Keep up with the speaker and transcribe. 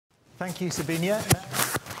Thank you, Sabinia.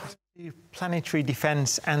 Planetary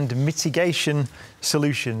defence and mitigation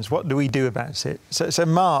solutions. What do we do about it? So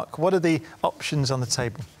Mark, what are the options on the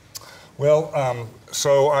table? Well,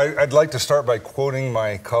 so I'd like to start by quoting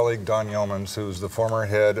my colleague Don Yeomans, who's the former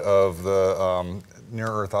head of the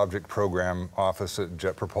Near-Earth Object Program Office at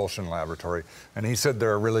Jet Propulsion Laboratory. And he said there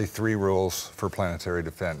are really 3 rules for planetary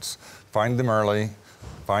defense. Find them early,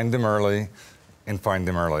 and find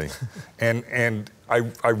them early. and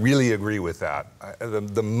I really agree with that.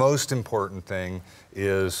 The most important thing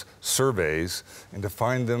is surveys, and to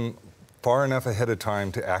find them far enough ahead of time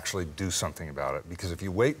to actually do something about it. Because if you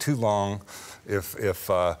wait too long, if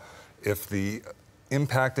the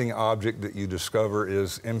impacting object that you discover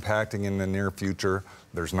is impacting in the near future,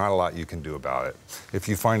 there's not a lot you can do about it. If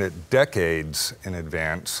you find it decades in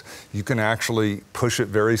advance, you can actually push it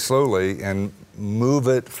very slowly and move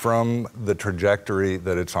it from the trajectory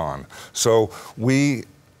that it's on. So we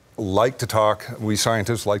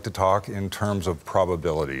scientists like to talk in terms of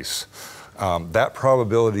probabilities. That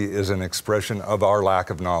probability is an expression of our lack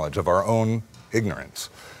of knowledge, of our own ignorance.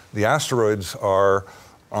 The asteroids are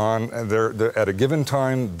they're at a given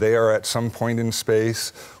time, they are at some point in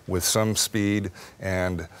space with some speed,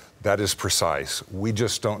 and that is precise. We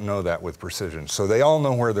just don't know that with precision. So they all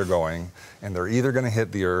know where they're going, and they're either going to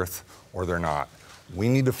hit the Earth or they're not. We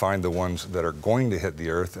need to find the ones that are going to hit the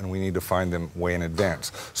Earth, and we need to find them way in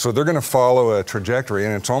advance. So they're going to follow a trajectory,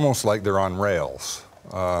 and it's almost like they're on rails.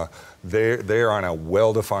 They're on a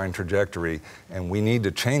well-defined trajectory, and we need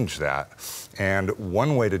to change that. And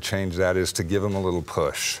one way to change that is to give them a little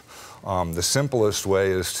push. The simplest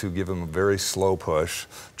way is to give them a very slow push,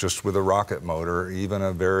 just with a rocket motor, even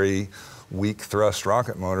a very weak thrust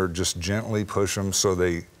rocket motor, just gently push them so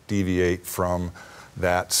they deviate from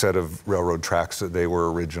that set of railroad tracks that they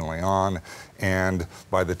were originally on. And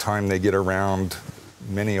by the time they get around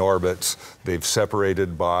many orbits, they've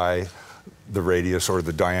separated by the radius or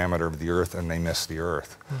the diameter of the Earth, and they miss the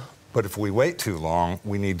Earth. But if we wait too long,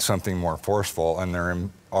 we need something more forceful, and there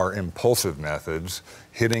are impulsive methods,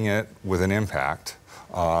 hitting it with an impact,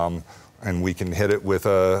 and we can hit it with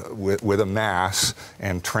a mass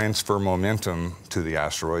and transfer momentum to the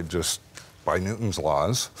asteroid just by Newton's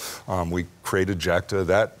laws. We create ejecta,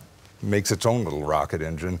 that makes its own little rocket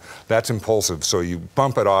engine. That's impulsive, so you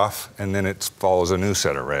bump it off, and then it follows a new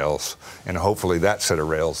set of rails, and hopefully that set of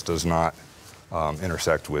rails does not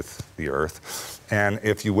intersect with the Earth. And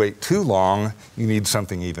if you wait too long, you need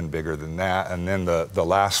something even bigger than that. And then the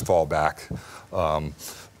last fallback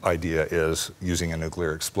idea is using a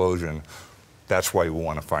nuclear explosion. That's why we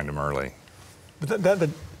want to find them early. But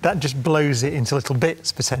that just blows it into little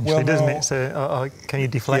bits, potentially, doesn't it? So can you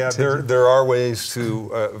deflect it? Yeah, there are ways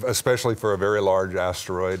to, especially for a very large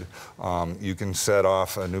asteroid, you can set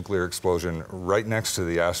off a nuclear explosion right next to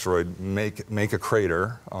the asteroid, make a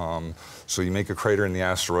crater. So you make a crater in the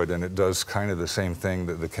asteroid, and it does kind of the same thing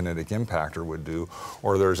that the kinetic impactor would do.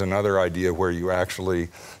 Or there's another idea where you actually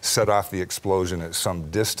set off the explosion at some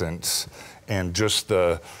distance, and just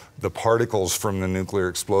the particles from the nuclear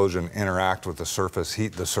explosion interact with the surface,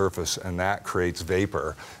 heat the surface, and that creates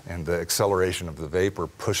vapor, and the acceleration of the vapor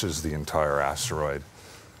pushes the entire asteroid.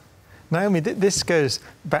 Naomi, this goes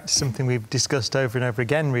back to something we've discussed over and over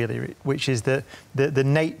again, really, which is that the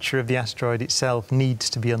nature of the asteroid itself needs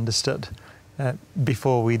to be understood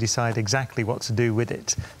before we decide exactly what to do with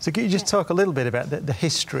it. So could you just talk a little bit about the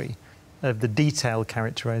history of the detailed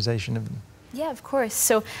characterization of them? Yeah, of course.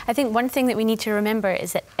 So I think one thing that we need to remember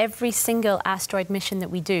is that every single asteroid mission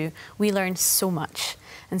that we do, we learn so much.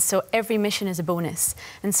 And so every mission is a bonus.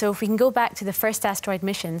 And so if we can go back to the first asteroid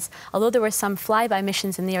missions, although there were some flyby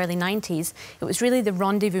missions in the early 90s, it was really the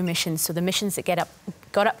rendezvous missions, so the missions that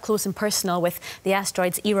got up close and personal with the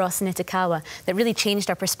asteroids Eros and Itokawa, that really changed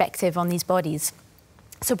our perspective on these bodies.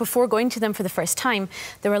 So before going to them for the first time,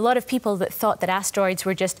 there were a lot of people that thought that asteroids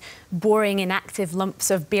were just boring, inactive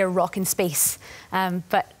lumps of bare rock in space.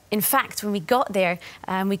 But in fact, when we got there,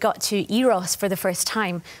 we got to Eros for the first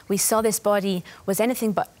time, we saw this body was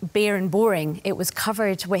anything but bare and boring. It was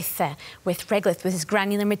covered with regolith, with this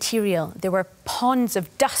granular material. There were ponds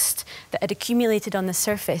of dust that had accumulated on the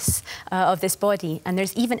surface of this body. And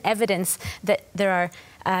there's even evidence that there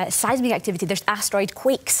are seismic activity, there's asteroid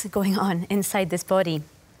quakes going on inside this body.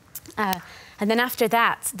 And then after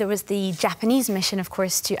that, there was the Japanese mission, of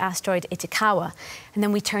course, to asteroid Itokawa. And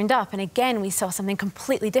then we turned up, and again, we saw something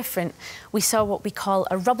completely different. We saw what we call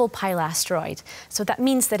a rubble pile asteroid. So that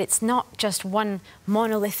means that it's not just one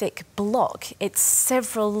monolithic block. It's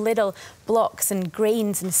several little blocks and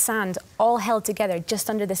grains and sand all held together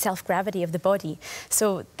just under the self-gravity of the body.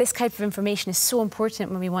 So this type of information is so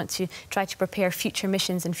important when we want to try to prepare future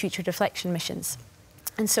missions and future deflection missions.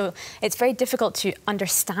 And so it's very difficult to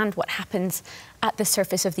understand what happens at the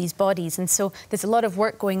surface of these bodies. And so there's a lot of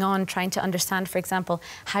work going on trying to understand, for example,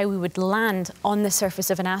 how we would land on the surface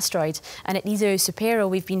of an asteroid. And at Isao Supero,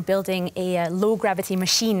 we've been building a low-gravity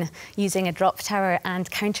machine using a drop tower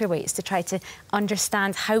and counterweights to try to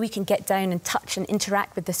understand how we can get down and touch and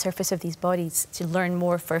interact with the surface of these bodies to learn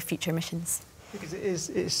more for future missions. Because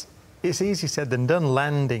it's easier said than done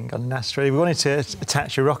landing on an asteroid. We wanted to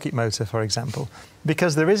attach a rocket motor, for example,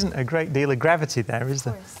 because there isn't a great deal of gravity there, is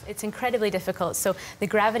there? Of course. It's incredibly difficult. So the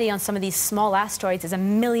gravity on some of these small asteroids is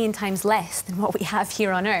 1,000,000 times less than what we have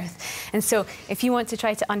here on Earth. And so if you want to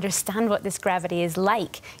try to understand what this gravity is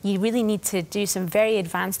like, you really need to do some very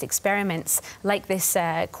advanced experiments like this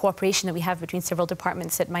cooperation that we have between several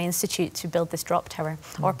departments at my institute to build this drop tower,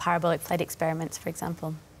 or parabolic flight experiments, for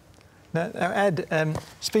example. Now Ed,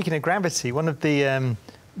 speaking of gravity, one of the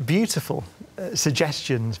beautiful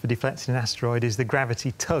suggestions for deflecting an asteroid is the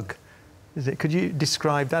gravity tug. Is it? Could you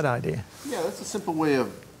describe that idea? Yeah, that's a simple way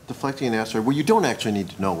of deflecting an asteroid where you don't actually need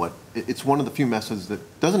to know what. It's one of the few methods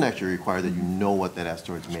that doesn't actually require that you know what that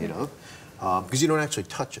asteroid's made of, because you don't actually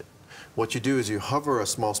touch it. What you do is you hover a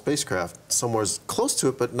small spacecraft somewhere close to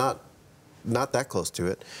it, but not that close to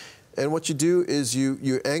it. And what you do is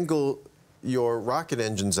you angle your rocket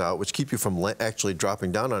engines out, which keep you from actually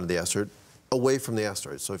dropping down onto the asteroid, away from the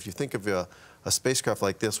asteroid. So if you think of a spacecraft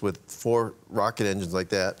like this with 4 rocket engines like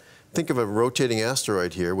that, think of a rotating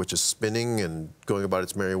asteroid here, which is spinning and going about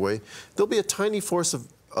its merry way. There'll be a tiny force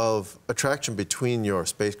of attraction between your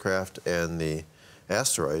spacecraft and the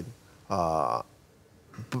asteroid, but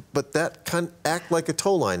that can act like a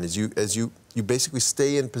tow line as you basically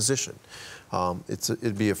stay in position.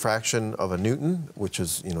 It'd be a fraction of a Newton, which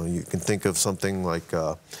is, you can think of something like,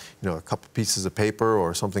 a couple pieces of paper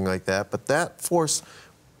or something like that. But that force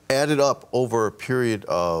added up over a period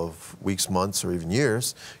of weeks, months, or even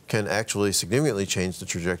years can actually significantly change the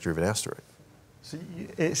trajectory of an asteroid. So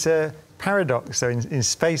it's a paradox, so in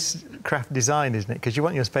spacecraft design, isn't it? Because you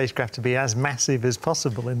want your spacecraft to be as massive as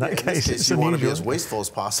possible in that case. In this case, you want to be as wasteful as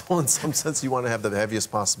possible. In some sense, you want to have the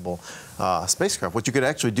heaviest possible spacecraft. What you could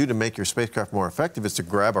actually do to make your spacecraft more effective is to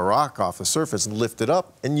grab a rock off the surface and lift it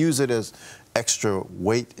up and use it as extra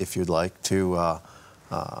weight, if you'd like, to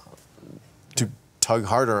tug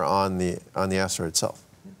harder on the asteroid itself.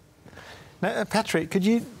 Now, Patrick, could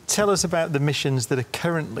you tell us about the missions that are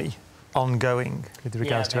currently ongoing with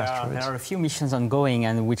regards to asteroids? There are a few missions ongoing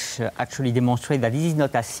and which actually demonstrate that this is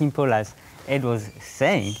not as simple as Ed was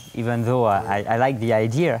saying, even though I like the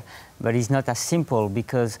idea, but it's not as simple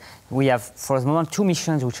because we have, for the moment, 2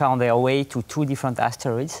 missions which are on their way to 2 different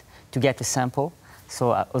asteroids to get a sample.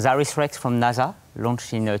 So OSIRIS-REx from NASA,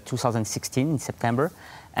 launched in 2016 in September,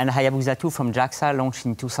 and Hayabusa 2 from JAXA, launched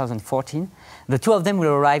in 2014. The 2 of them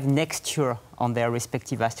will arrive next year on their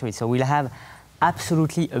respective asteroids. So we'll have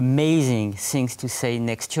absolutely amazing things to say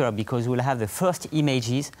next year because we'll have the first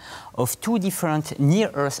images of 2 different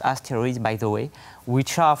near-Earth asteroids, by the way,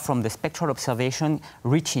 which are from the spectral observation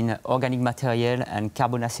rich in organic material and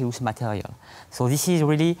carbonaceous material. So this is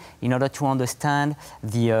really in order to understand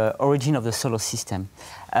the origin of the solar system.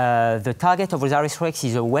 The target of OSIRIS-REx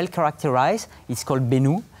is well characterized. It's called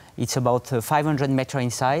Bennu. It's about 500 meters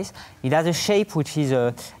in size. It has a shape which is,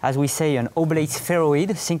 as we say, an oblate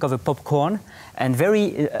spheroid. Think of a popcorn, and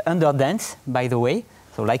very underdense, by the way.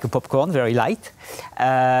 So like a popcorn, very light.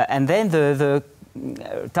 And then the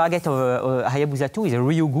target of Hayabusa 2 is a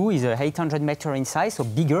Ryugu, is 800 meters in size, so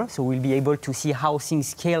bigger. So we'll be able to see how things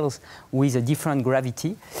scales with a different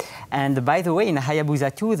gravity. And by the way, in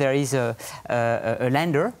Hayabusa 2, there is a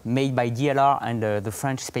lander made by DLR and the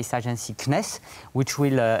French space agency CNES, which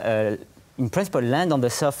will, in principle, land on the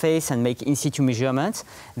surface and make in situ measurements.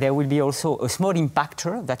 There will be also a small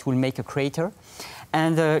impactor that will make a crater.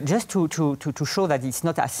 And just to show that it's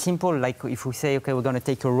not as simple, like if we say, okay, we're going to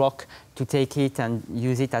take a rock to take it and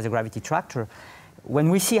use it as a gravity tractor. When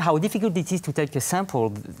we see how difficult it is to take a sample,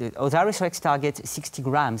 the OSIRIS-REx targets 60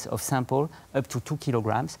 grams of sample up to 2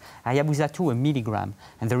 kilograms, Hayabusa 2 a milligram.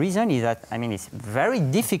 And the reason is that, it's very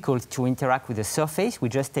difficult to interact with the surface. We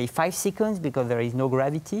just take 5 seconds because there is no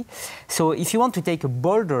gravity. So if you want to take a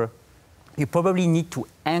boulder you probably need to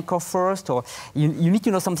anchor first, or you need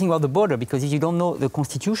to know something about the border, because if you don't know the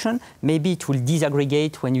constitution, maybe it will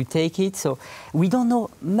disaggregate when you take it. So we don't know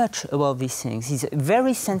much about these things. It's a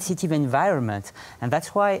very sensitive environment, and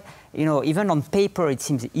that's why, you know, even on paper it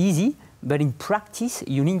seems easy, but in practice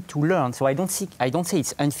you need to learn. So I don't say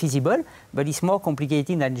it's unfeasible, but it's more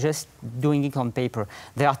complicated than just doing it on paper.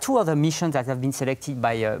 There are 2 other missions that have been selected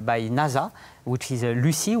by NASA, which is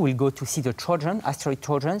Lucy. Will go to see the asteroid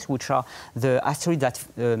Trojans, which are the asteroids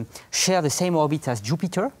that share the same orbit as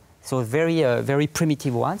Jupiter, so very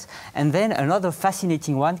primitive ones. And then another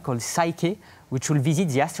fascinating one called Psyche, which will visit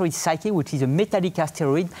the asteroid Psyche, which is a metallic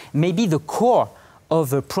asteroid, maybe the core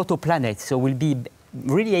of a protoplanet. So we'll be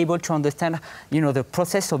really able to understand, you know, the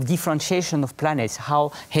process of differentiation of planets, how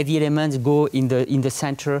heavy elements go in the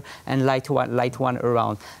center and light one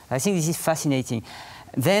around. I think this is fascinating.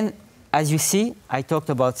 Then, as you see, I talked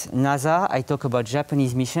about NASA, I talked about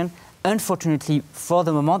Japanese mission. Unfortunately, for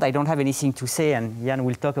the moment, I don't have anything to say, and Jan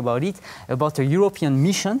will talk about it, about a European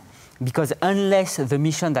mission, because unless the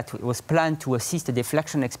mission that was planned to assist the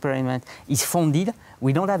deflection experiment is funded,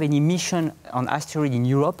 we don't have any mission on asteroid in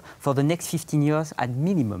Europe for the next 15 years at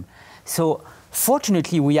minimum. So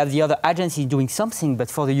fortunately, we have the other agencies doing something, but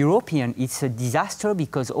for the European, it's a disaster,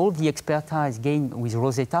 because all the expertise gained with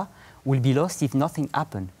Rosetta will be lost if nothing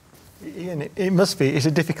happens. Ian, it must be. It's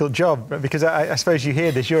a difficult job, because I suppose you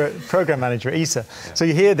hear this. You're a program manager at ESA, so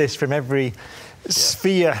you hear this from every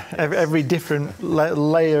sphere, every different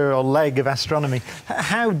layer or leg of astronomy.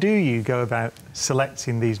 How do you go about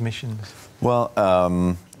selecting these missions? Well,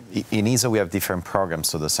 in ESA we have different programs.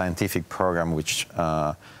 So the scientific program, which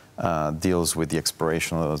deals with the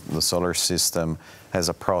exploration of the solar system, has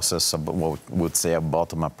a process, what we would say a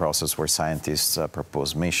bottom-up process, where scientists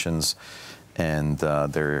propose missions, and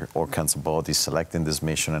there are all kinds of bodies selecting this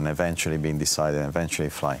mission and eventually being decided and eventually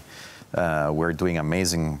fly. We're doing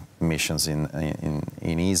amazing missions in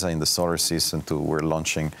ESA, in the solar system. We're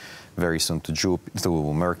launching very soon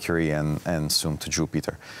to Mercury and soon to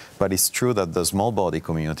Jupiter. But it's true that the small body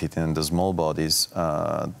community and the small bodies,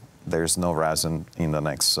 there's no horizon in the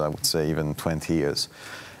next, I would say, even 20 years.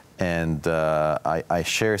 And I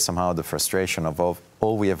share somehow the frustration of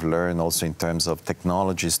all we have learned also in terms of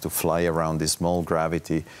technologies to fly around these small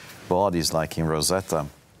gravity bodies like in Rosetta,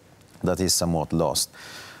 that is somewhat lost.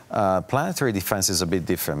 Planetary defense is a bit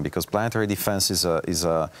different, because planetary defense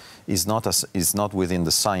is not within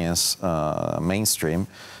the science mainstream,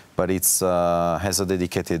 but it has a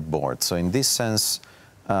dedicated board. So in this sense,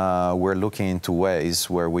 we're looking into ways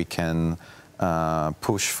where we can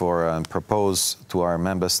push for and propose to our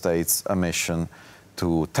member states a mission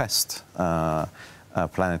to test a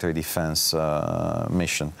planetary defense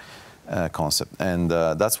mission concept. And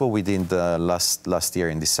that's what we did last year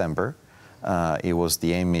in December. It was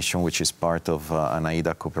the AIM mission, which is part of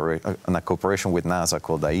a cooperation with NASA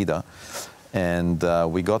called AIDA. And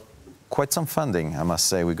we got quite some funding, I must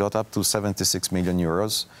say. We got up to 76 million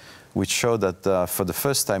euros, which showed that for the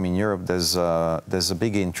first time in Europe, there's a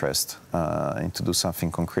big interest in to do something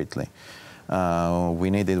concretely. We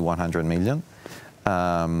needed 100 million,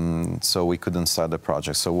 so we couldn't start the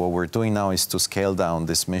project. So what we're doing now is to scale down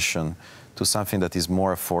this mission to something that is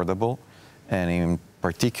more affordable, and in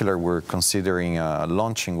particular, we're considering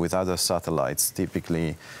launching with other satellites,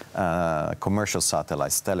 typically commercial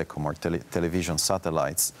satellites, telecom or television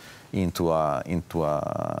satellites, into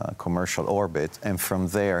a commercial orbit, and from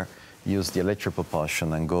there use the electric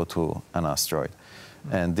propulsion and go to an asteroid.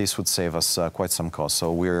 And this would save us quite some cost.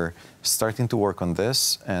 So we're starting to work on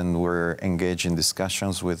this, and we're engaged in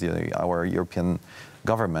discussions with our European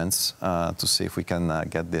governments to see if we can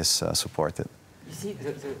get this supported. You see,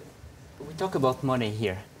 we talk about money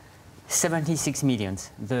here. 76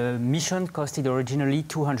 millions. The mission costed originally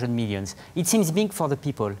 200 millions. It seems big for the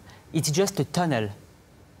people. It's just a tunnel.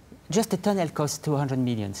 Just a tunnel costs 200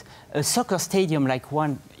 millions. A soccer stadium like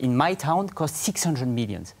one in my town costs 600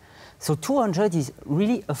 millions. So 200 is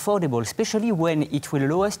really affordable, especially when it will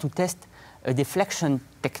allow us to test a deflection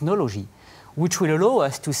technology, which will allow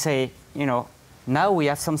us to say, you know, now we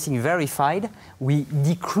have something verified, we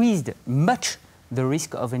decreased much the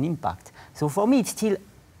risk of an impact. So for me, it's still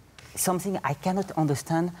something I cannot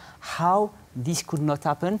understand how this could not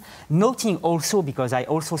happen. Noting also, because I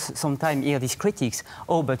also sometimes hear these critics,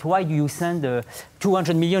 oh, but why do you send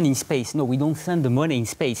 200 million in space? No, we don't send the money in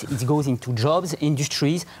space. It goes into jobs,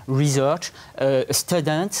 industries, research,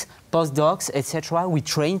 students, postdocs, etc. We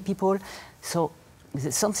train people. So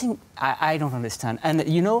something I don't understand. And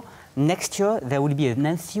you know, next year there will be an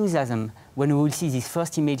enthusiasm when we will see these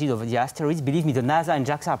first images of the asteroids. Believe me, the NASA and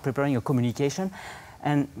JAXA are preparing a communication.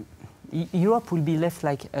 And Europe will be left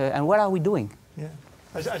like, and what are we doing? Yeah.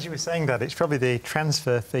 As you were saying that, it's probably the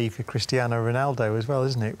transfer fee for Cristiano Ronaldo as well,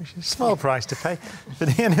 isn't it? Which is a small price to pay.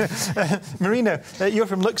 But anyway, Marino, you're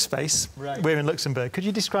from LuxSpace. Right. We're in Luxembourg. Could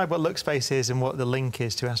you describe what LuxSpace is and what the link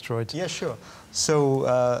is to asteroids? Yeah, sure. So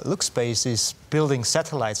LuxSpace is building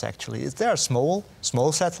satellites, actually. They are small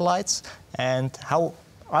satellites. And how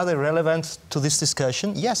are they relevant to this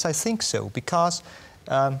discussion? Yes, I think so, because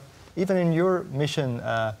even in your mission,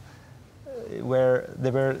 where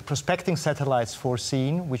they were prospecting satellites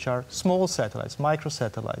foreseen, which are small satellites,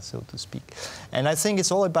 microsatellites, so to speak. And I think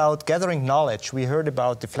it's all about gathering knowledge. We heard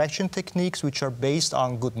about deflection techniques, which are based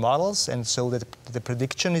on good models, and so that the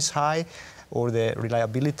prediction is high, or the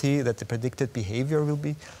reliability, that the predicted behavior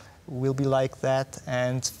will be like that.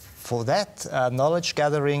 And for that, knowledge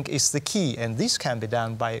gathering is the key, and this can be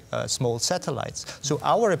done by small satellites. So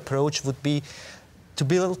our approach would be to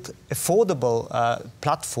build affordable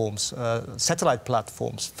platforms, satellite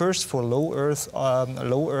platforms, first for low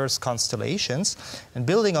Earth constellations, and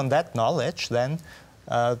building on that knowledge then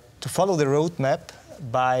to follow the roadmap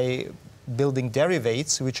by building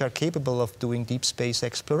derivatives which are capable of doing deep space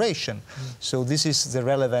exploration. So this is the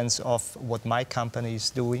relevance of what my company is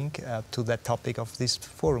doing to that topic of this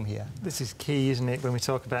forum here. This is key, isn't it, when we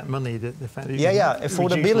talk about money? The fact that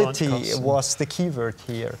affordability was the key word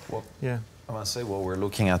here. Well, yeah. I must say what we're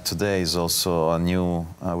looking at today is also a new,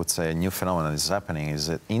 I would say, a new phenomenon is happening, is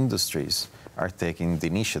that industries are taking the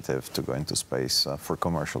initiative to go into space for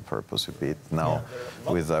commercial purpose, be it now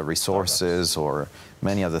with resources or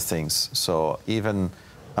many other things. So even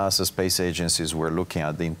us as space agencies, we're looking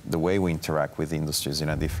at the way we interact with industries in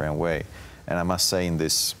a different way. And I must say in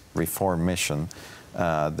this reform mission,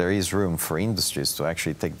 there is room for industries to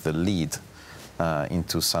actually take the lead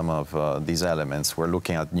into some of these elements. We're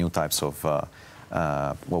looking at new types of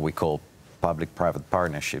what we call public-private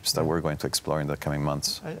partnerships that we're going to explore in the coming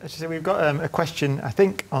months. So we've got a question, I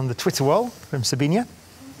think, on the Twitter wall from Sabinia.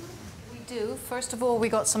 We do. First of all, we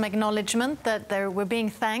got some acknowledgement that we're being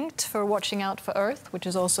thanked for watching out for Earth, which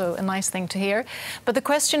is also a nice thing to hear. But the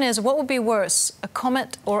question is, what would be worse, a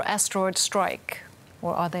comet or asteroid strike?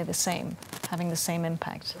 Or are they the same, having the same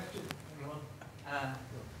impact?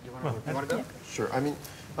 You want to go? Sure. I mean,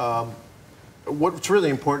 what's really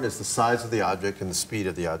important is the size of the object and the speed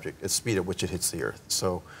of the object, the speed at which it hits the Earth.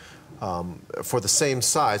 So for the same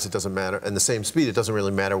size, it doesn't matter, and the same speed, it doesn't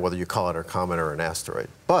really matter whether you call it a comet or an asteroid.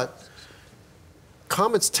 But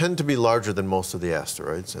comets tend to be larger than most of the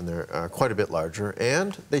asteroids, and they're quite a bit larger,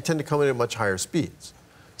 and they tend to come in at much higher speeds.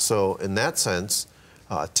 So in that sense,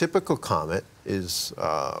 a typical comet is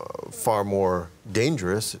far more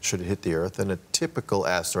dangerous should it hit the Earth than a typical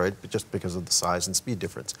asteroid, just because of the size and speed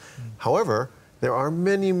difference. However, there are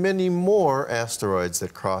many, many more asteroids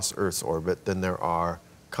that cross Earth's orbit than there are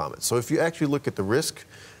comets. So if you actually look at the risk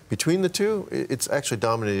between the two, it's actually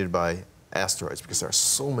dominated by asteroids because there are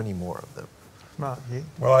so many more of them.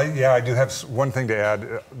 Well, I do have one thing to add.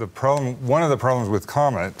 One of the problems with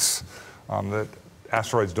comets that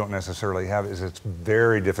asteroids don't necessarily have is it's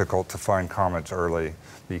very difficult to find comets early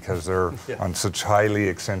because they're on such highly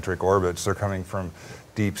eccentric orbits. They're coming from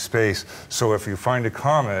deep space. So if you find a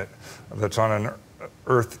comet that's on an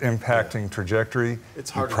Earth impacting trajectory,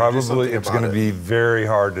 it's going to be very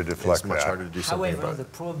hard to deflect that. It's much harder to do something However, about the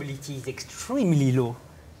probability is extremely low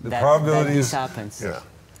that this happens,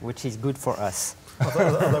 which is good for us.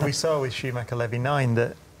 Although we saw with Schumacher-Levy 9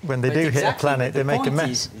 that when they do hit a planet, they make a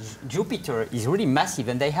mess. Jupiter is really massive,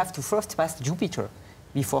 and they have to first pass Jupiter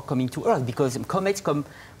before coming to Earth, because comets come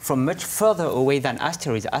from much further away than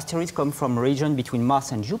asteroids. Asteroids come from a region between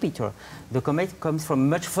Mars and Jupiter. The comet comes from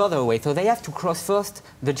much further away, so they have to cross first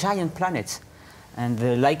the giant planets. And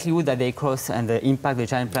the likelihood that they cross and impact the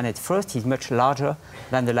giant planet first is much larger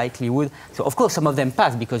than the likelihood. So, of course, some of them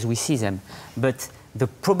pass because we see them. But the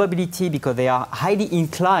probability, because they are highly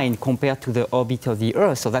inclined compared to the orbit of the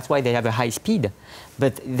Earth, so that's why they have a high speed.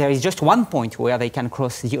 But there is just one point where they can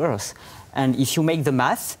cross the Earth. And if you make the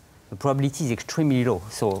math, the probability is extremely low,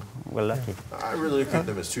 so we're lucky. I really look at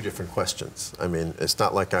them as two different questions. I mean, it's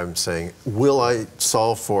not like I'm saying, will I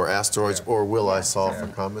solve for asteroids or will I solve for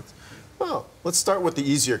comets? Well, let's start with the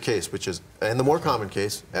easier case, which is, and the more common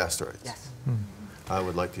case, asteroids. Yes. I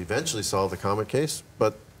would like to eventually solve the comet case,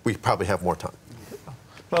 but we probably have more time.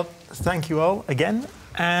 Well, thank you all again,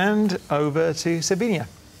 and over to Sabinia.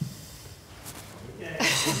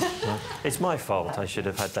 It's my fault. I should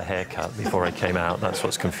have had the haircut before I came out. That's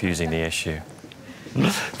what's confusing the issue.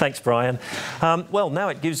 Thanks, Brian. Well, now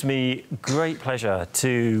it gives me great pleasure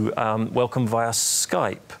to welcome via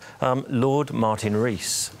Skype Lord Martin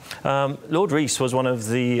Rees. Lord Rees was one of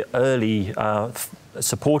the early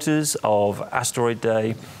supporters of Asteroid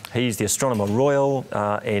Day. He's the Astronomer Royal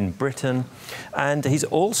in Britain, and he's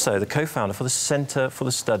also the co-founder for the Centre for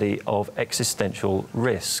the Study of Existential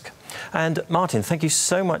Risk. And Martin, thank you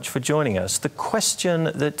so much for joining us. The question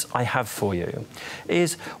that I have for you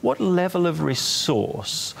is, what level of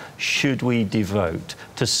resource should we devote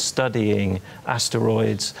to studying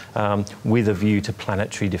asteroids with a view to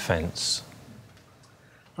planetary defence?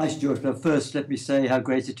 Hi, Stuart. Now, first, let me say how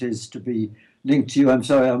great it is to be linked to you. I'm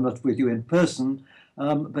sorry I'm not with you in person,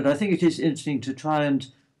 but I think it is interesting to try and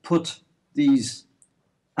put these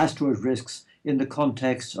asteroid risks in the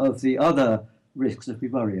context of the other risks that we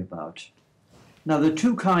worry about. Now, there are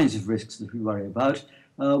two kinds of risks that we worry about.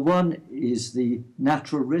 One is the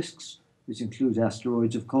natural risks, which include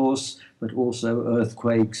asteroids, of course, but also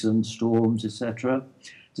earthquakes and storms, etc.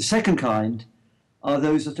 The second kind are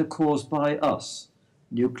those that are caused by us,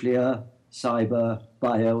 nuclear, cyber,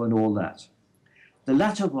 bio, and all that. The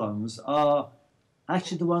latter ones are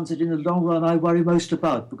actually the ones that in the long run I worry most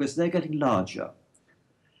about, because they're getting larger.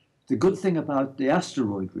 The good thing about the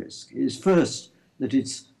asteroid risk is, first, that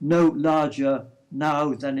it's no larger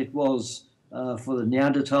now than it was for the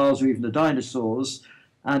Neanderthals or even the dinosaurs,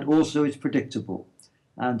 and also it's predictable.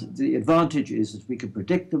 And the advantage is that we can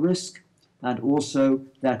predict the risk, and also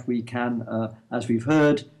that we can, as we've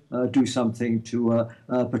heard, do something to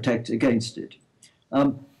protect against it.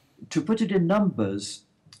 To put it in numbers,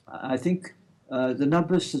 I think the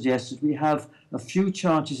numbers suggest that we have a few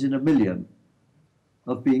chances in a million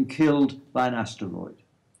of being killed by an asteroid.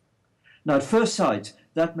 Now, at first sight,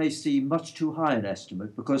 that may seem much too high an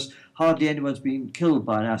estimate, because hardly anyone's been killed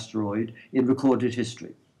by an asteroid in recorded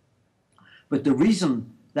history. But the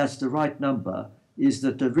reason that's the right number is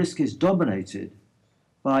that the risk is dominated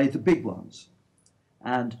by the big ones.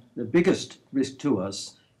 And the biggest risk to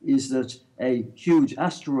us is that a huge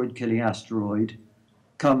asteroid-killing asteroid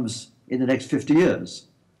comes in the next 50 years,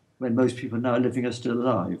 when most people now living are still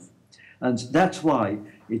alive. And that's why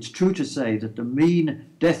it's true to say that the mean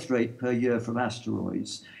death rate per year from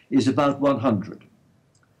asteroids is about 100.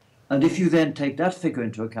 And if you then take that figure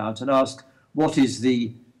into account and ask what is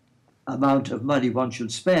the amount of money one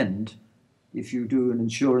should spend, if you do an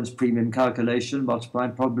insurance premium calculation,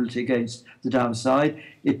 multiplying probability against the downside,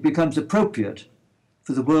 it becomes appropriate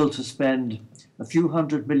for the world to spend a few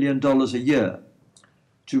 $100 million a year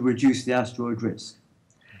to reduce the asteroid risk.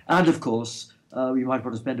 And of course, we might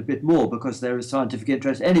want to spend a bit more because there is scientific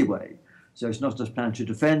interest anyway. So it's not just planetary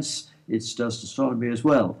defense, it's just astronomy as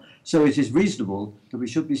well. So it is reasonable that we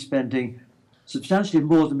should be spending substantially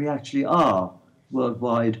more than we actually are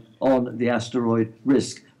worldwide on the asteroid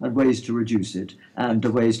risk and ways to reduce it, and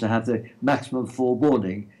the ways to have the maximum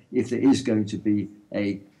forewarning if there is going to be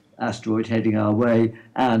an asteroid heading our way,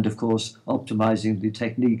 and of course optimizing the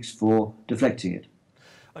techniques for deflecting it.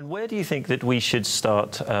 And where do you think that we should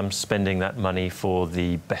start spending that money for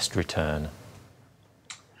the best return?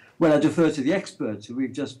 Well, I defer to the experts who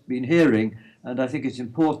we've just been hearing, and I think it's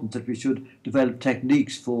important that we should develop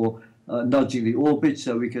techniques for nudging the orbit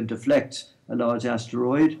so we can deflect a large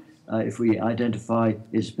asteroid if we identify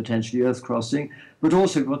it's potentially Earth crossing, but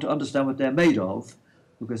also we want to understand what they're made of,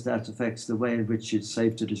 because that affects the way in which it's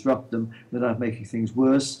safe to disrupt them without making things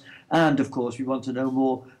worse. And of course, we want to know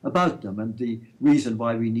more about them. And the reason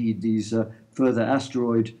why we need these further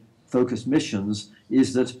asteroid-focused missions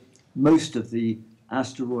is that most of the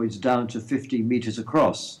asteroids down to 50 meters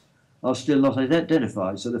across are still not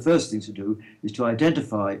identified. So the first thing to do is to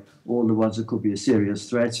identify all the ones that could be a serious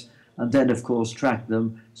threat, and then, of course, track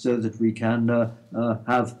them so that we can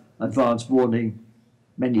have advance warning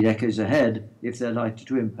many decades ahead if they're likely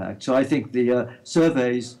to impact. So I think the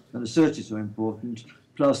surveys and the searches are important,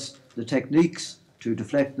 plus the techniques to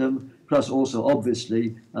deflect them, plus also,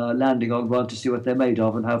 obviously, landing on one to see what they're made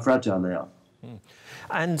of and how fragile they are.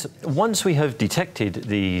 And once we have detected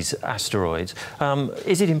these asteroids,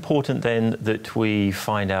 is it important then that we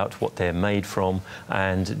find out what they're made from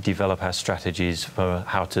and develop our strategies for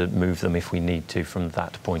how to move them if we need to from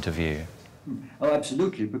that point of view? Oh,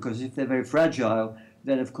 absolutely, because if they're very fragile,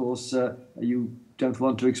 then of course you don't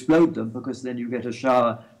want to explode them, because then you get a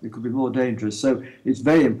shower that could be more dangerous. So it's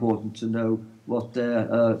very important to know what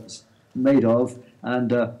they're made of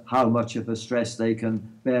and how much of a stress they can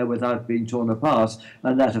bear without being torn apart,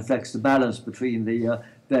 and that affects the balance between the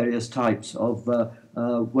various types of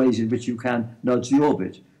ways in which you can nudge the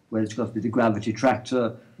orbit, whether it's got to be the gravity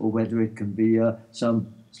tractor or whether it can be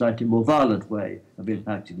some slightly more violent way of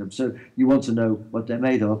impacting them. So you want to know what they're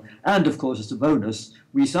made of. And of course, as a bonus,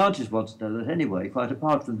 we scientists want to know that anyway, quite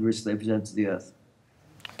apart from the risks they present to the Earth.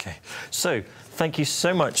 Okay, so thank you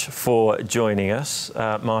so much for joining us,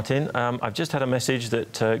 Martin. I've just had a message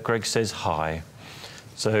that Greg says hi.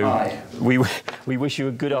 So Hi. we wish you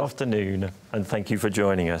a good afternoon and thank you for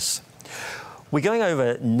joining us. We're going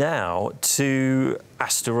over now to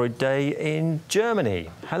Asteroid Day in Germany.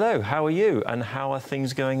 Hello, how are you and how are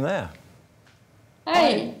things going there?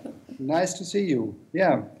 Hi. Nice to see you.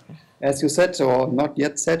 Yeah, as you said, or not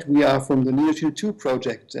yet said, we are from the NeoShield 2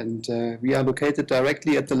 project, and we are located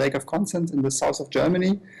directly at the Lake of Constance in the south of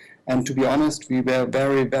Germany. And to be honest, we were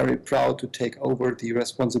very, very proud to take over the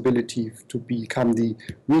responsibility to become the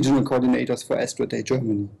regional coordinators for Asteroid Day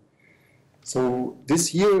Germany. So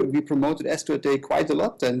this year we promoted Asteroid Day quite a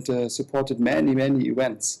lot and supported many, many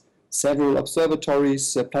events. Several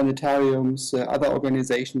observatories, planetariums, other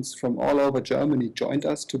organizations from all over Germany joined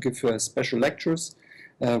us to give special lectures,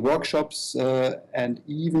 workshops, and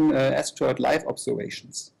even asteroid live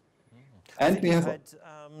observations. And we have had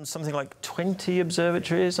something like 20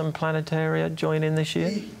 observatories and planetaria join in this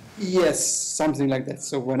year? Yes, something like that.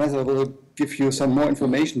 So Vanessa will give you some more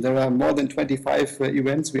information. There are more than 25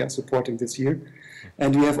 events we are supporting this year.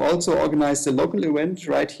 And we have also organized a local event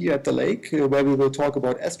right here at the lake where we will talk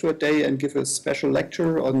about Asteroid Day and give a special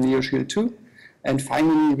lecture on NeoShield 2. And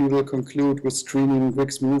finally, we will conclude with screening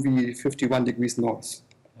Rick's movie 51 Degrees North.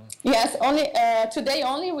 Yes, today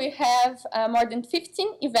only we have more than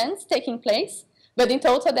 15 events taking place, but in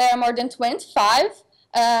total there are more than 25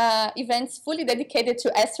 events fully dedicated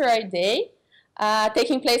to Asteroid Day,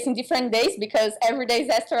 taking place in different days because every day is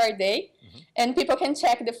Asteroid Day. And people can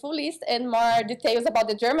check the full list and more details about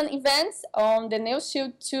the German events on the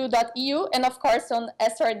neoshield2.eu and of course on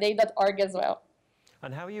asteroidday.org as well.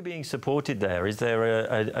 And how are you being supported there? Is there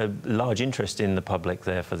a large interest in the public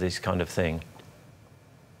there for this kind of thing?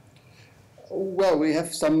 Well, we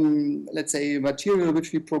have some, let's say, material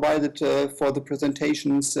which we provided for the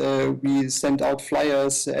presentations. We sent out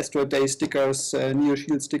flyers, Asteroid Day stickers,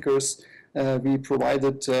 NeoShield stickers. We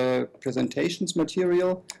provided presentations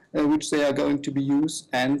material, which they are going to be used,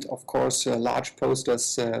 and of course large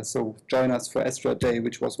posters. So join us for Asteroid Day,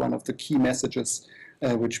 which was one of the key messages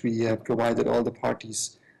which we provided all the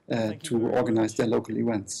parties to organize their local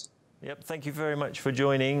events. Yep, thank you very much for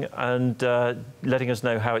joining and letting us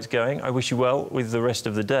know how it's going. I wish you well with the rest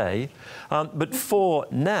of the day. But for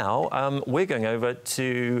now, we're going over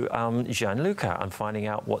to Gianluca and finding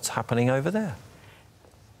out what's happening over there.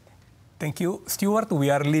 Thank you, Stuart. We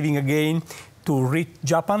are leaving again to reach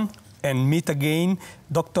Japan and meet again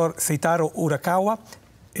Dr. Seitaro Urakawa,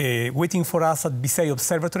 waiting for us at Bisei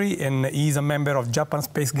Observatory, and he is a member of Japan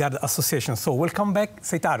Space Guard Association. So welcome back,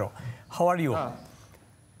 Seitaro. How are you?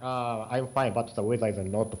 I'm fine, but the weather is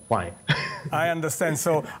not fine. I understand.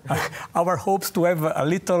 So our hopes to have a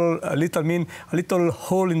little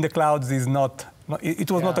hole in the clouds is not.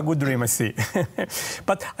 It was not a good dream, I see.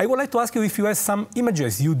 But I would like to ask you if you have some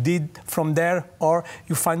images you did from there or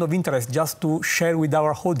you find of interest just to share with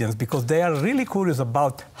our audience, because they are really curious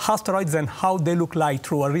about asteroids and how they look like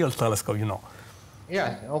through a real telescope, you know.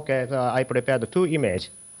 Yeah, okay. So I prepared 2 images.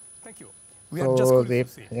 Thank you. We are just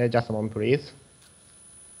curious to see. Just a moment, please.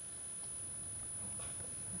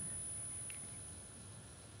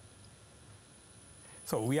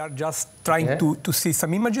 So we are just trying to see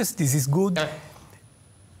some images. This is good.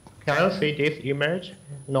 Can you see this image?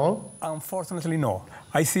 No? Unfortunately, no.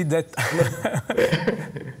 I see that.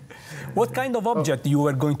 What kind of object you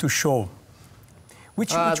were going to show?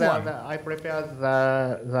 Which one? I prepared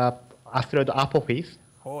the asteroid Apophis.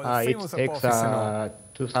 It takes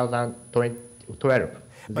 2012.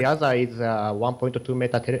 The other is 1.2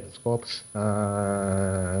 meter telescopes,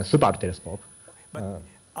 Subaru telescope.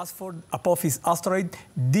 As for Apophis asteroid,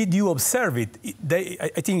 did you observe it?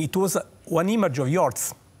 I think it was one image of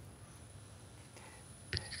yours.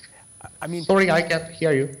 I mean, sorry, I can't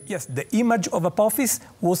hear you. Yes, the image of Apophis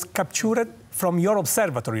was captured from your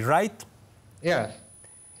observatory, right? Yes.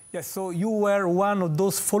 Yes, so you were one of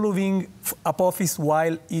those following Apophis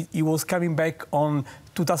while he was coming back on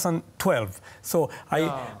 2012. So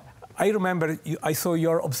I remember I saw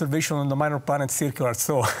your observation on the minor planet circular.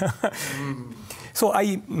 So, so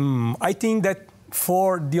I think that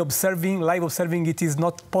for the live observing, it is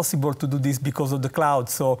not possible to do this because of the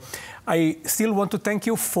clouds. So I still want to thank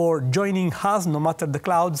you for joining us, no matter the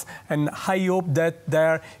clouds, and I hope that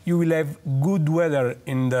there you will have good weather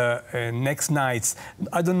in the next nights.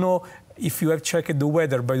 I don't know if you have checked the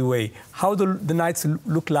weather, by the way. How do the nights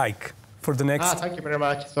look like for the next? Thank you very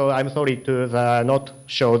much. So I'm sorry to not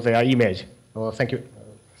show their image. Oh, thank you.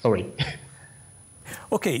 Sorry.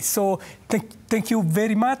 Okay, so thank you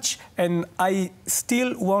very much, and I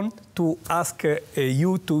still want to ask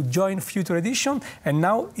you to join future edition, and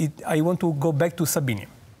now I want to go back to Sabine.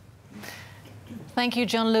 Thank you,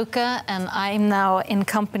 Gianluca, and I'm now in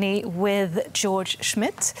company with George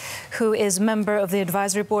Schmidt, who is member of the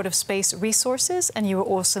Advisory Board of Space Resources, and you were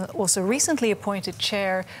also recently appointed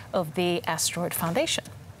chair of the Asteroid Foundation.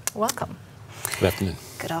 Welcome. Good afternoon.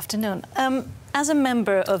 Good afternoon. As a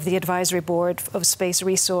member of the Advisory Board of Space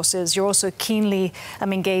Resources, you're also keenly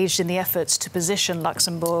engaged in the efforts to position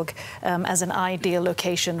Luxembourg as an ideal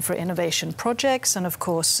location for innovation projects and, of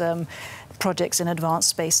course, projects in advanced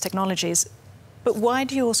space technologies. But why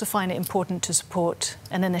do you also find it important to support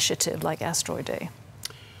an initiative like Asteroid Day?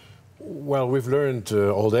 Well, we've learned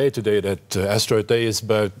all day today that Asteroid Day is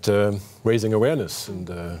about raising awareness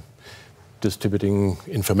and distributing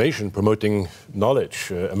information, promoting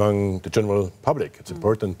knowledge among the general public. It's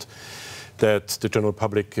important that the general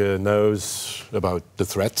public knows about the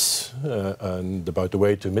threats and about the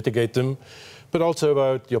way to mitigate them, but also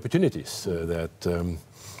about the opportunities that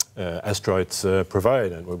asteroids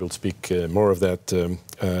provide, and we will speak more of that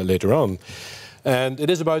later on. And it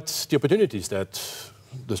is about the opportunities that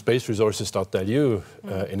the Space Resources.lu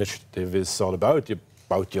initiative is all about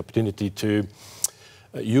the opportunity to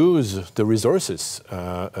use the resources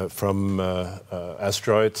from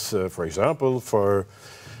asteroids, for example, for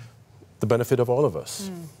the benefit of all of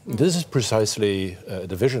us. This is precisely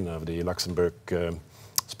the vision of the Luxembourg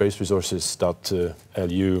Space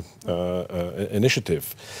Resources.lu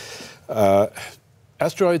initiative.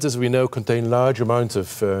 Asteroids, as we know, contain large amounts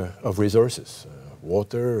of resources,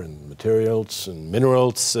 water and materials and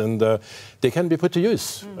minerals, and they can be put to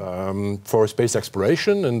use for space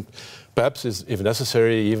exploration and perhaps, if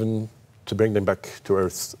necessary, even to bring them back to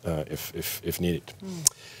Earth if needed.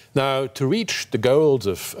 Now, to reach the goals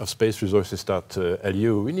of Space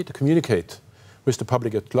Resources.lu, we need to communicate with the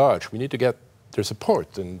public at large. We need to get their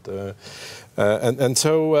support, and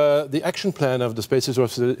so the action plan of the Space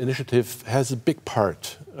Resources Initiative has a big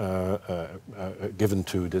part given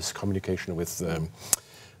to this communication with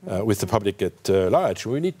the public at large.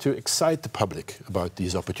 We need to excite the public about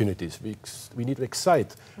these opportunities. We need to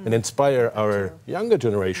excite and inspire our younger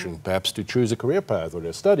generation, perhaps, to choose a career path or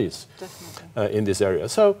their studies in this area.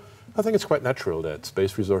 So I think it's quite natural that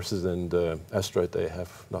Space Resources and Asteroid Day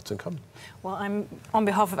have lots in common. Well, on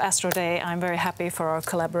behalf of Asteroid Day, I'm very happy for our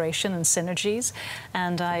collaboration and synergies,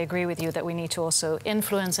 and I agree with you that we need to also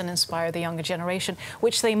influence and inspire the younger generation,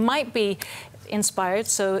 which they might be inspired.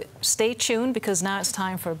 So stay tuned, because now it's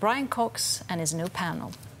time for Brian Cox and his new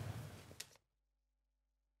panel.